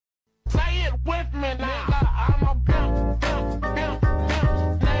get with me now. I'm a pimp, pimp, pimp,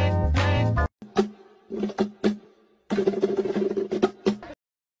 pimp,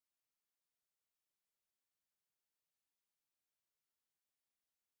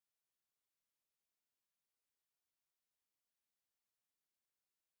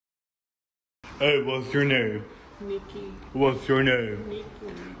 Hey, what's your name? Nikki. What's your name? Nikki.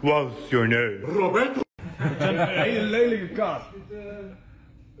 What's your name? Roberto! Hele lelijke kat.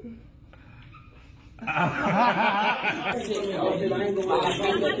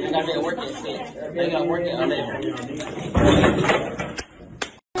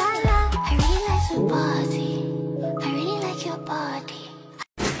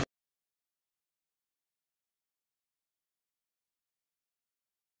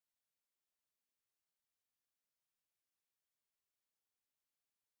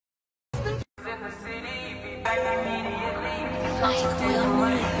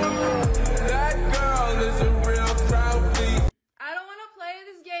 That girl is a real crowd, please. I don't want to play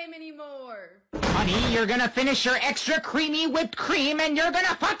this game anymore. Honey, you're gonna finish your extra creamy whipped cream and you're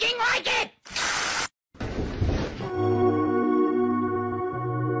gonna fucking like it!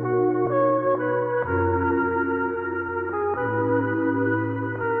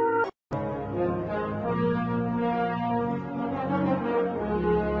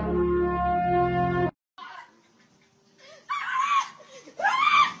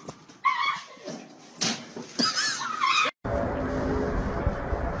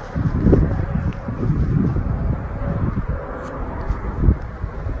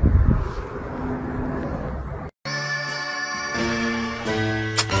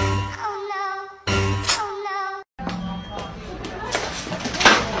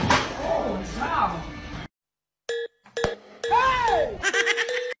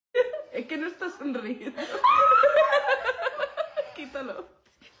 Es que no está sonriendo. Quítalo.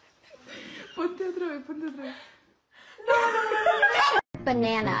 Ponte otra vez, ponte otra vez.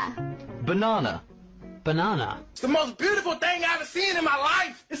 Banana. Banana. Banana. It's the most beautiful thing I've ever seen in my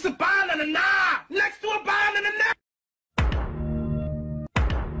life. It's a banana next to a banana.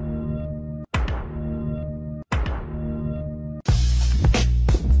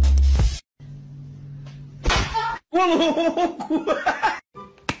 Ô louco!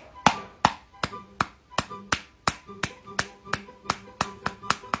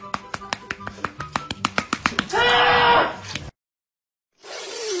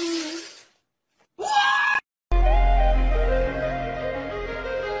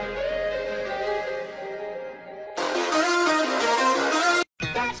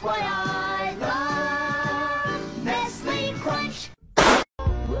 That's what I love. Nestle Crunch.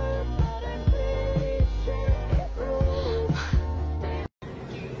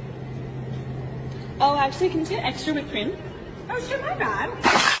 Oh, actually, can you get extra whipped cream? Oh, sure, my bad.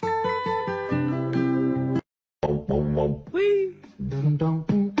 Wee.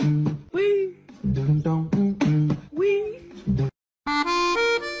 Wee. Wee.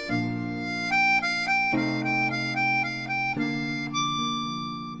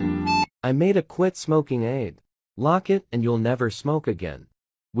 I made a quit smoking aid. Lock it and you'll never smoke again.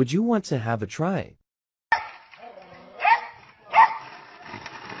 Would you want to have a try?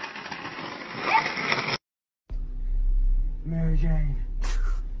 Mary Jane.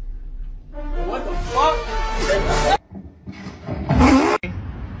 What the fuck?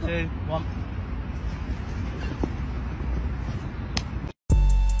 2, 1.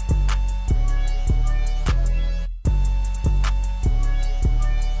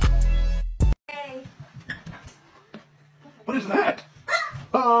 What is that?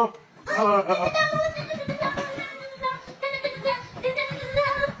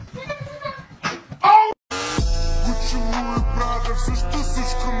 Поцелуй, правда, все, что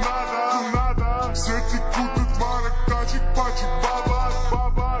сучку надо. Все текут от марок, тачек, пачек, баба.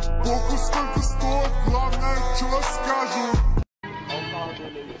 Похуй, сколько стоит, главное, что скажут.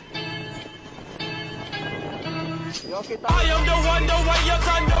 I am the one, the way you're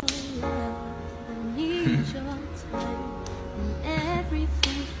trying to.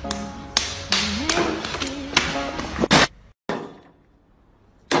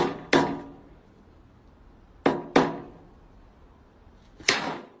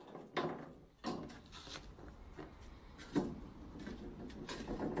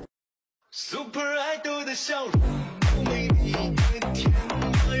 Super Idol 的笑容，美丽的天。